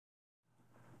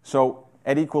So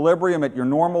at equilibrium, at your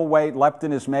normal weight,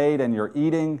 leptin is made and you're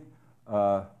eating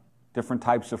different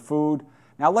types of food.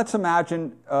 Now let's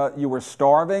imagine you were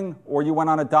starving or you went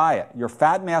on a diet. Your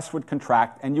fat mass would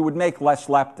contract and you would make less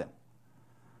leptin.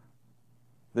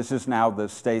 This is now the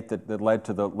state that led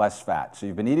to the less fat. So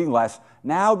you've been eating less.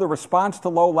 Now the response to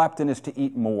low leptin is to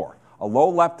eat more. A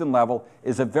low leptin level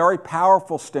is a very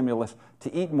powerful stimulus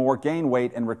to eat more, gain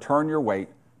weight, and return your weight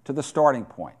to the starting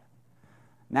point.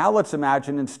 Now let's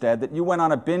imagine instead that you went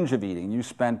on a binge of eating. You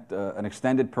spent an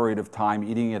extended period of time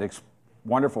eating at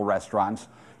wonderful restaurants.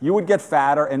 You would get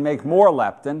fatter and make more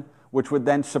leptin, which would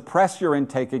then suppress your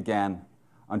intake again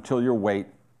until your weight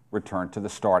returned to the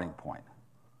starting point.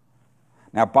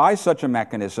 Now, by such a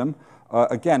mechanism,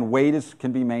 again, weight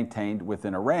can be maintained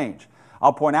within a range.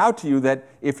 I'll point out to you that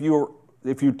if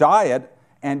you diet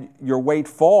and your weight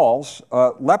falls,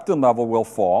 leptin level will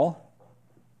fall,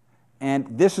 and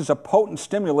this is a potent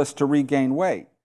stimulus to regain weight.